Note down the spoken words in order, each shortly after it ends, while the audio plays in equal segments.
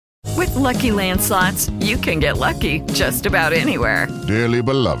With Lucky Land Slots, you can get lucky just about anywhere. Dearly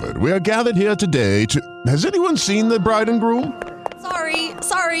beloved, we are gathered here today to... Has anyone seen the bride and groom?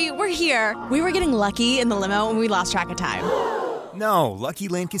 Sorry, we're here. We were getting lucky in the limo and we lost track of time. No, Lucky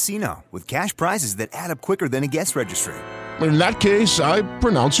Land Casino, with cash prizes that add up quicker than a guest registry. In that case, I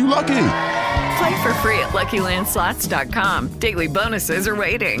pronounce you lucky. Play for free at LuckyLandSlots.com. Daily bonuses are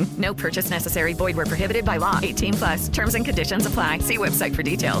waiting. No purchase necessary. Void where prohibited by law. 18+. Terms and conditions apply. See website for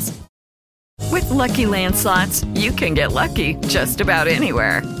details. With Lucky Land Slots, you can get lucky just about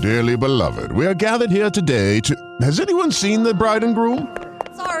anywhere. Dearly beloved, we are gathered here today to... Has anyone seen the bride and groom?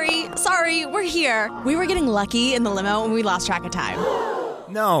 Sorry, we're here. We were getting lucky in the limo and we lost track of time.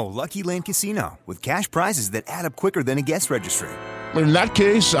 No, Lucky Land Casino, with cash prizes that add up quicker than a guest registry. In that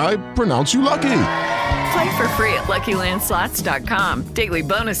case, I pronounce you lucky. Play for free at LuckyLandSlots.com. Daily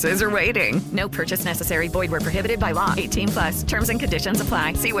bonuses are waiting. No purchase necessary. Void where prohibited by law. 18+. Terms and conditions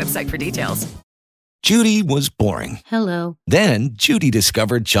apply. See website for details. Judy was boring. Hello. Then Judy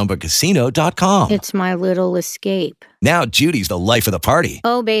discovered ChumbaCasino.com. It's my little escape. Now Judy's the life of the party.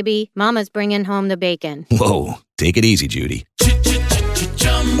 Oh, baby, mama's bringing home the bacon. Whoa, take it easy, Judy.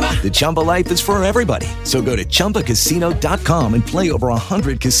 The Chumba life is for everybody. So go to ChumbaCasino.com and play over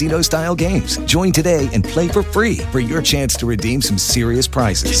 100 casino-style games. Join today and play for free for your chance to redeem some serious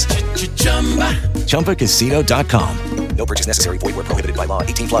prizes. ChumbaCasino.com. No purchase necessary. Void where prohibited by law.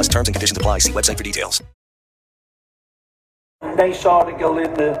 18+. Terms and conditions apply. See website for details. Nice article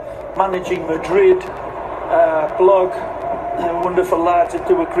in the Managing Madrid blog. Wonderful lads that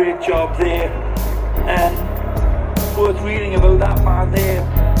do a great job there. And worth reading about that man there.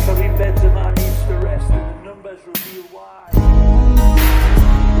 Karim Benzema needs to rest, and the numbers reveal why.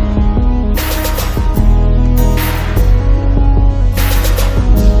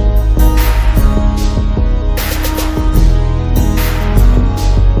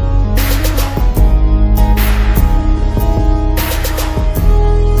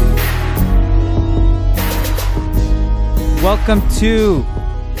 Welcome to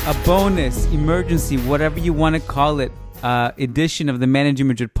a bonus, emergency, whatever you want to call it, edition of the Managing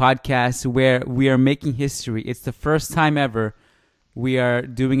Madrid podcast, where we are making history. It's the first time ever we are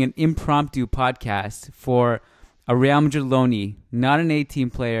doing an impromptu podcast for a Real Madrid loanee, not an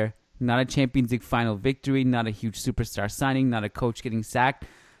A-team player, not a Champions League final victory, not a huge superstar signing, not a coach getting sacked,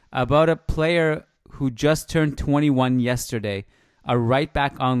 about a player who just turned 21 yesterday, a right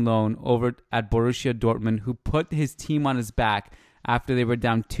back on loan over at Borussia Dortmund, who put his team on his back after they were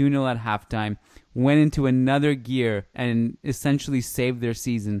down 2-0 at halftime, went into another gear and essentially saved their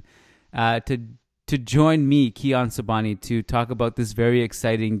season. To join me, Kiyan Sabani, to talk about this very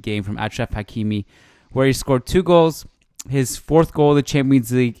exciting game from Achraf Hakimi, where he scored 2 goals, his 4th goal of the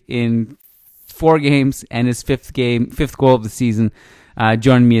Champions League in 4 games, and his 5th goal of the season.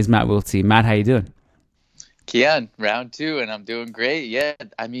 Joining me is Matt Wiltsey. Matt, how you doing? Kiyan, round 2, and I'm doing great. Yeah,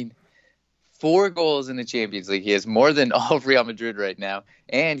 I mean, 4 goals in the Champions League. He has more than all of Real Madrid right now,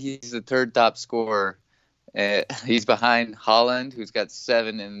 and he's the 3rd top scorer. He's behind Haaland, who's got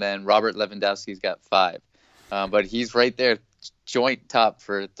 7, and then Robert Lewandowski's got 5. But he's right there, joint top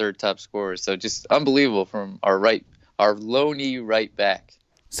for 3rd top scorer. So just unbelievable from our loanee right back.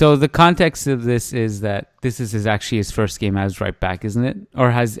 So the context of this is that this is actually his first game as right back, isn't it?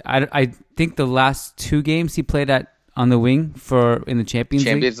 Or I think the last 2 games he played on the wing in the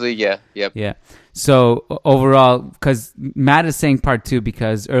Champions League, yeah, yep. Yeah. So overall, because Matt is saying part 2,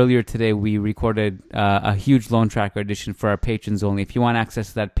 because earlier today we recorded a huge loan tracker edition for our patrons only. If you want access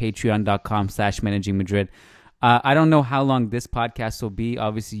to that, patreon.com/managingmadrid. I don't know how long this podcast will be.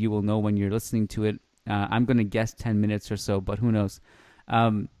 Obviously, you will know when you're listening to it. I'm going to guess 10 minutes or so, but who knows?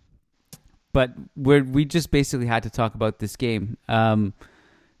 But we just basically had to talk about this game.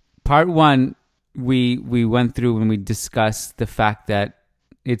 Part 1, we went through and we discussed the fact that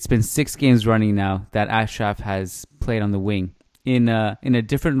it's been 6 games running now that Achraf has played on the wing in a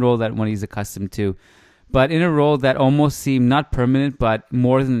different role than what he's accustomed to, but in a role that almost seemed not permanent, but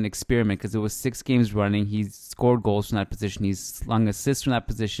more than an experiment, because it was 6 games running. He's scored goals from that position. He's slung assists from that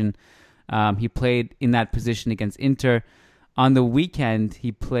position. He played in that position against Inter. On the weekend,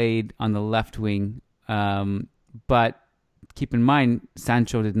 he played on the left wing, but keep in mind,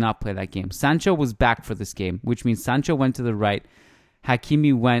 Sancho did not play that game. Sancho was back for this game, which means Sancho went to the right.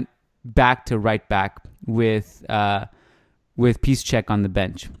 Hakimi went back to right back with Piszczek on the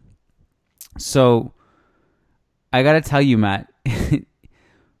bench. So I gotta tell you, Matt,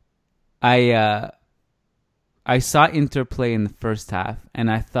 I saw Inter play in the first half, and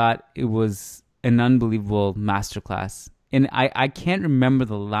I thought it was an unbelievable masterclass. And I can't remember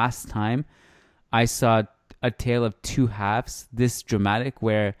the last time I saw a tale of 2 halves this dramatic,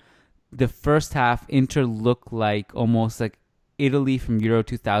 where the first half, Inter looked like almost like Italy from Euro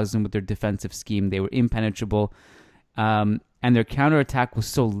 2000 with their defensive scheme. They were impenetrable. And their counterattack was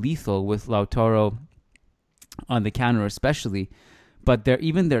so lethal with Lautaro on the counter especially. But their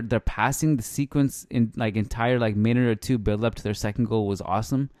passing, the sequence in like entire like minute or two build up to their second goal was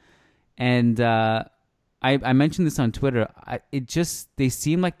awesome. And I mentioned this on Twitter. They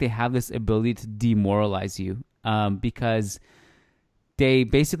seem like they have this ability to demoralize you because they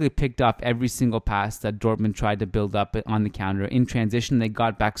basically picked off every single pass that Dortmund tried to build up on the counter. In transition, they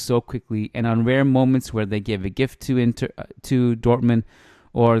got back so quickly, and on rare moments where they gave a gift to Dortmund,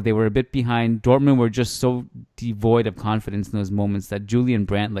 or they were a bit behind, Dortmund were just so devoid of confidence in those moments that Julian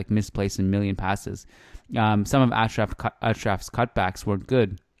Brandt like misplaced a million passes. Some of Achraf's cutbacks were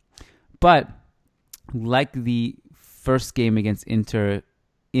good, but like the first game against Inter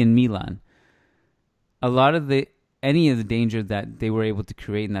in Milan, any of the danger that they were able to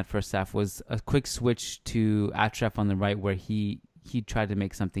create in that first half was a quick switch to Achraf on the right where he tried to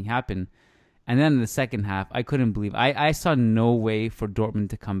make something happen. And then in the second half, I couldn't believe I saw no way for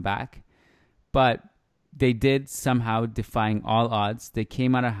Dortmund to come back, but they did somehow, defying all odds. They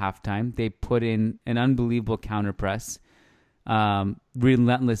came out of halftime. They put in an unbelievable counter press,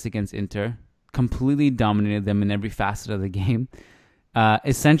 relentless against Inter, completely dominated them in every facet of the game.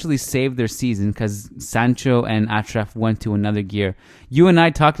 Essentially saved their season because Sancho and Achraf went to another gear. You and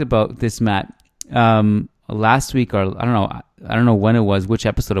I talked about this, Matt, last week, or I don't know when it was, which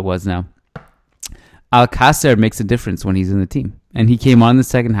episode it was now. Alcacer makes a difference when he's in the team, and he came on in the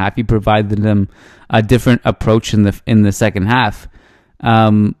second half. He provided them a different approach in the second half.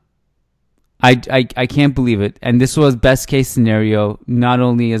 I can't believe it. And this was best case scenario, not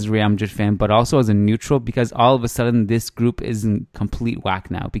only as a Real Madrid fan, but also as a neutral, because all of a sudden this group is in complete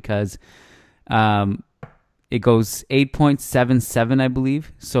whack now, because it goes 8.77, I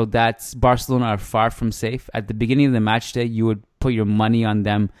believe. So that's Barcelona are far from safe. At the beginning of the match day, you would put your money on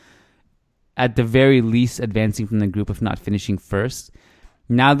them at the very least advancing from the group, if not finishing first.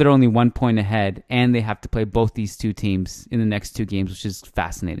 Now they're only 1 point ahead, and they have to play both these two teams in the next two games, which is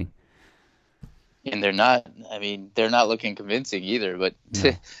fascinating. And they're not looking convincing either. But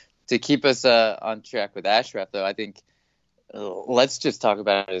to keep us on track with Achraf, though, I think let's just talk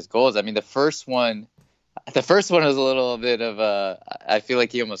about his goals. I mean, the first one was a little bit of I feel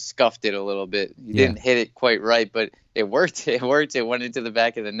like he almost scuffed it a little bit. He didn't hit it quite right, but it worked. It worked. It went into the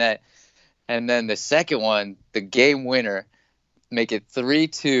back of the net. And then the second one, the game winner, make it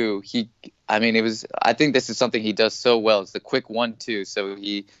 3-2. I think this is something he does so well. It's the quick 1-2. So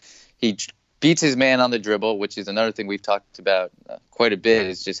he beats his man on the dribble, which is another thing we've talked about quite a bit,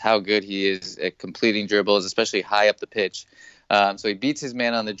 is just how good he is at completing dribbles, especially high up the pitch. So he beats his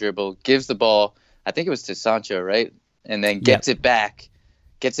man on the dribble, gives the ball, I think it was to Sancho, right? And then gets it back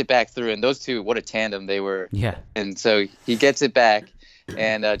through. And those two, what a tandem they were. Yeah. And so he gets it back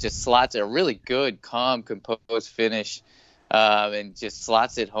and just slots a really good, calm, composed finish. And just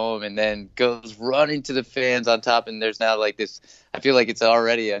slots it home, and then goes running to the fans on top. And there's now like this, I feel like it's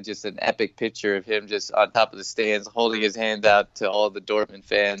already just an epic picture of him just on top of the stands, holding his hands out to all the Dortmund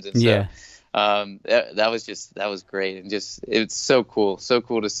fans. And so that was great. And just, it's so cool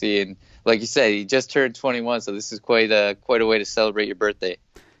to see. And like you said, he just turned 21, so this is quite a way to celebrate your birthday.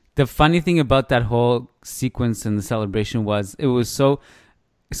 The funny thing about that whole sequence and the celebration was it was so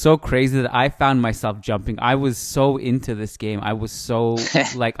crazy that I found myself jumping. I was so into this game. I was so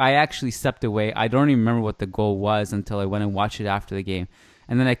I actually stepped away. I don't even remember what the goal was until I went and watched it after the game.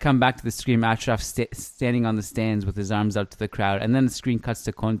 And then I come back to the screen, Achraf standing on the stands with his arms out to the crowd. And then the screen cuts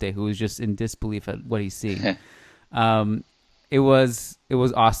to Conte, who is just in disbelief at what he's seeing. It was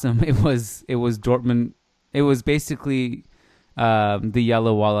awesome. It was Dortmund. It was basically the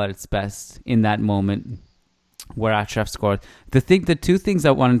yellow wall at its best in that moment, where Achraf scored. The two things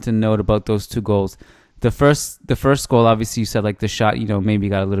I wanted to note about those two goals. The first goal, obviously you said like the shot, maybe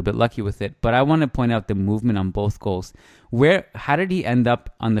got a little bit lucky with it. But I want to point out the movement on both goals. How did he end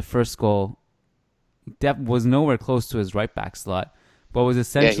up on the first goal? That was nowhere close to his right back slot, but was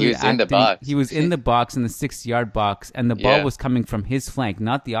essentially he was in the box. He was in the box, in the 6-yard box, and the ball was coming from his flank,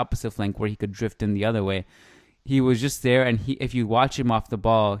 not the opposite flank where he could drift in the other way. He was just there, and if you watch him off the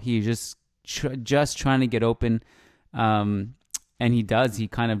ball, he just trying to get open, and he does. He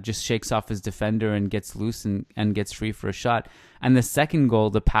kind of just shakes off his defender and gets loose and gets free for a shot. And the second goal,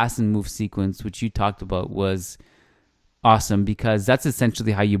 the pass and move sequence, which you talked about, was awesome, because that's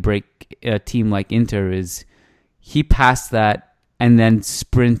essentially how you break a team like Inter. Is he passed that and then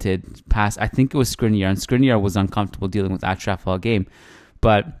sprinted past, I think it was Skriniar, and Skriniar was uncomfortable dealing with Achraf all game,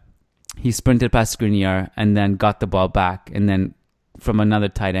 but he sprinted past Skriniar and then got the ball back and then from another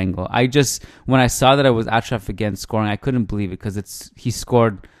tight angle. When I saw that it was Achraf again scoring, I couldn't believe it because he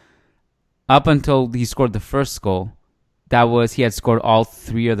scored up until he scored the first goal. He had scored all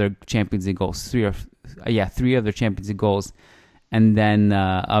three of their Champions League goals. Three of their Champions League goals. And then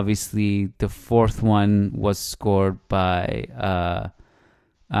obviously the fourth one was scored by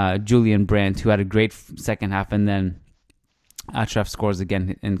Julian Brandt, who had a great second half, and then Achraf scores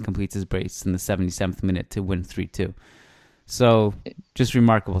again and completes his brace in the 77th minute to win 3-2. So just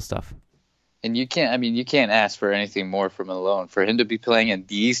remarkable stuff. And you can't ask for anything more from him alone. For him to be playing in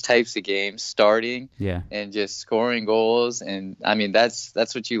these types of games, starting and just scoring goals, and I mean that's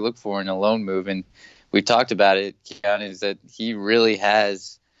what you look for in a loan move. And we talked about it, Keanu, is that he really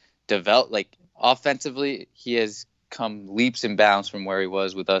has developed, like offensively, he has come leaps and bounds from where he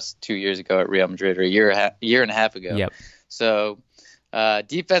was with us 2 years ago at Real Madrid, or a year and a half ago. Yep. So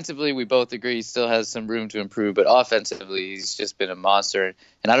defensively, we both agree he still has some room to improve, but offensively, he's just been a monster.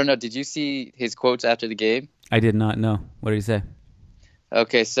 And I don't know, did you see his quotes after the game? I did not know. What did he say?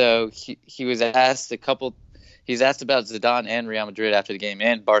 Okay, so he was asked he's asked about Zidane and Real Madrid after the game,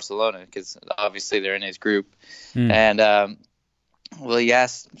 and Barcelona, because obviously they're in his group. And he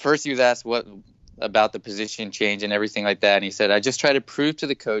was asked what about the position change and everything like that, and he said, I just try to prove to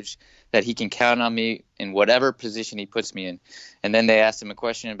the coach that he can count on me in whatever position he puts me in. And then they asked him a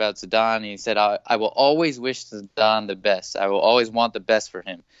question about Zidane, and he said, I will always wish Zidane the best. I will always want the best for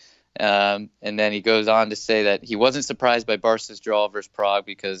him. And then he goes on to say that he wasn't surprised by Barca's draw versus Prague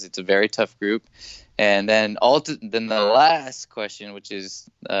because it's a very tough group. And then the last question, which is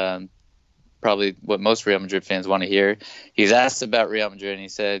probably what most Real Madrid fans want to hear, he's asked about Real Madrid, and he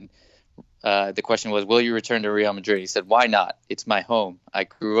said, the question was, will you return to Real Madrid? He said, why not? It's my home. I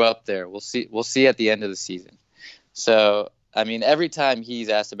grew up there. We'll see at the end of the season. So, I mean, every time he's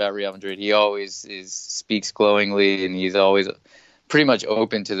asked about Real Madrid, he always speaks glowingly, and he's always pretty much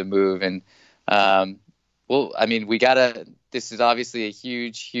open to the move. And, this is obviously a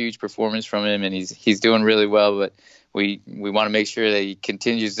huge performance from him, and he's doing really well, but we want to make sure that he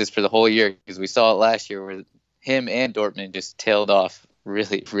continues this for the whole year, because we saw it last year where him and Dortmund just tailed off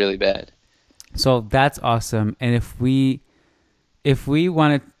really, really bad. So that's awesome. And if we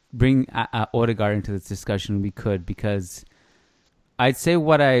want to bring Odegaard into this discussion, we could, because I'd say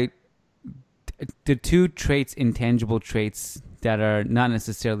the two traits, intangible traits that are not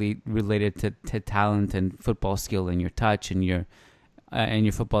necessarily related to talent and football skill and your touch and your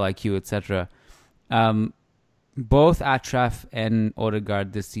football IQ, etc. Both Achraf and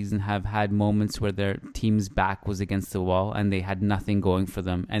Odegaard this season have had moments where their team's back was against the wall and they had nothing going for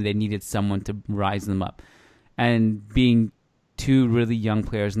them and they needed someone to rise them up. And being two really young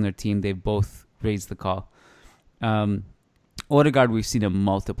players in their team, they've both raised the call. Odegaard, we've seen him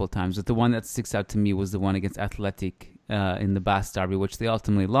multiple times, but the one that sticks out to me was the one against Athletic in the Basque Derby, which they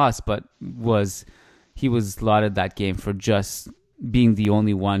ultimately lost, but he was lauded that game for just being the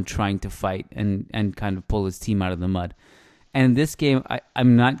only one trying to fight and kind of pull his team out of the mud. And in this game,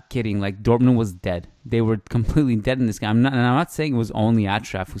 I'm not kidding. Like, Dortmund was dead. They were completely dead in this game. I'm not saying it was only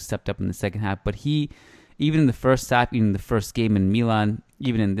Achraf who stepped up in the second half, but he, even in the first half, even in the first game in Milan,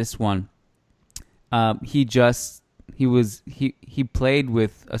 even in this one, he played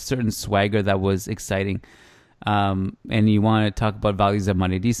with a certain swagger that was exciting. And you want to talk about values of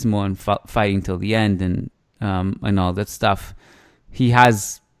Madridismo and fighting till the end and all that stuff. He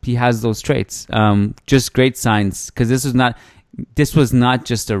has those traits. Just great signs, because this was not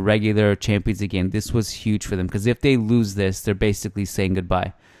just a regular Champions League game. This was huge for them, because if they lose this, they're basically saying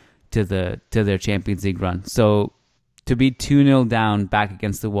goodbye to their Champions League run. So to be 2-0 down back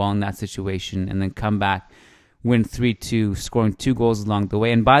against the wall in that situation and then come back, win 3-2, scoring 2 goals along the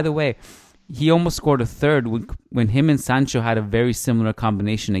way. And by the way, he almost scored a third when him and Sancho had a very similar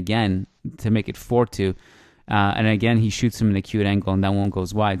combination again to make it 4-2. And again, he shoots him in an acute angle, and that one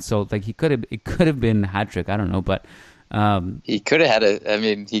goes wide. So, like, it could have been a hat trick. I don't know, but he could have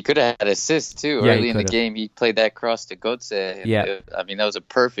had assists too. Yeah, early in the game, he played that cross to Götze. Yeah, that was a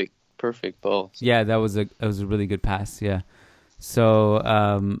perfect ball. So. Yeah, that was a really good pass. Yeah.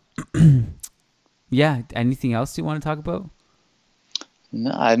 So, yeah. Anything else you want to talk about?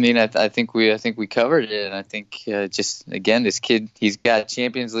 No, I mean, I think we covered it, and I think just again, this kid, he's got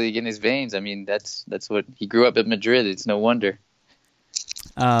Champions League in his veins. I mean, that's what he grew up at Madrid. It's no wonder.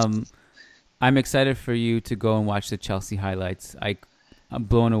 I'm excited for you to go and watch the Chelsea highlights. I'm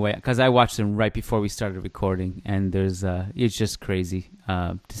blown away because I watched them right before we started recording, and it's just crazy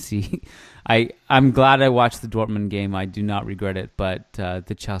to see. I'm glad I watched the Dortmund game. I do not regret it, but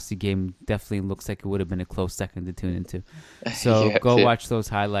the Chelsea game definitely looks like it would have been a close second to tune into. So go watch those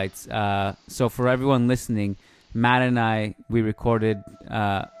highlights. So for everyone listening, Matt and we recorded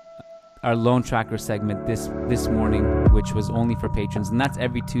our Loan Tracker segment this morning, which was only for patrons, and that's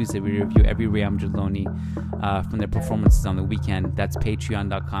every Tuesday. We review every Real Madrid loanee from their performances on the weekend. That's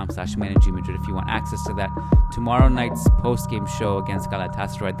patreon.com/Managing Madrid if you want access to that. Tomorrow night's post-game show against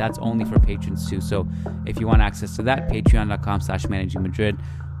Galatasaray, that's only for patrons too. So if you want access to that, patreon.com/Managing Madrid.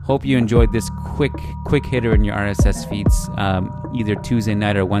 Hope you enjoyed this quick hitter in your RSS feeds, either Tuesday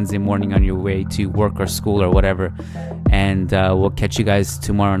night or Wednesday morning on your way to work or school or whatever. And we'll catch you guys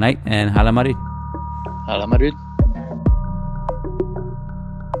tomorrow night. And Hala Madrid. Hala Madrid.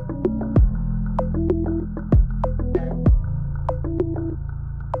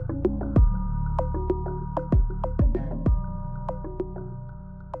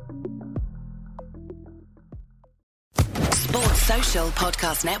 Social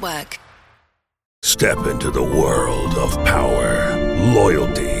Podcast Network. Step into the world of power,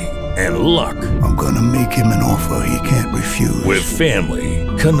 loyalty, and luck. I'm gonna make him an offer he can't refuse. With family,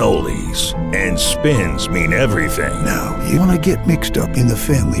 cannolis, and spins mean everything. Now, you wanna get mixed up in the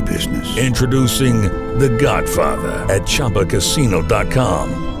family business. Introducing The Godfather at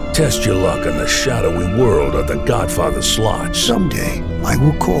ChumbaCasino.com. Test your luck in the shadowy world of The Godfather slot. Someday, I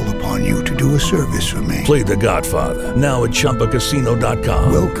will call upon you to do a service for me. Play The Godfather, now at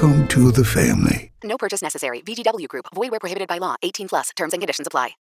ChumbaCasino.com. Welcome to the family. No purchase necessary. VGW Group. Void where prohibited by law. 18+. Terms and conditions apply.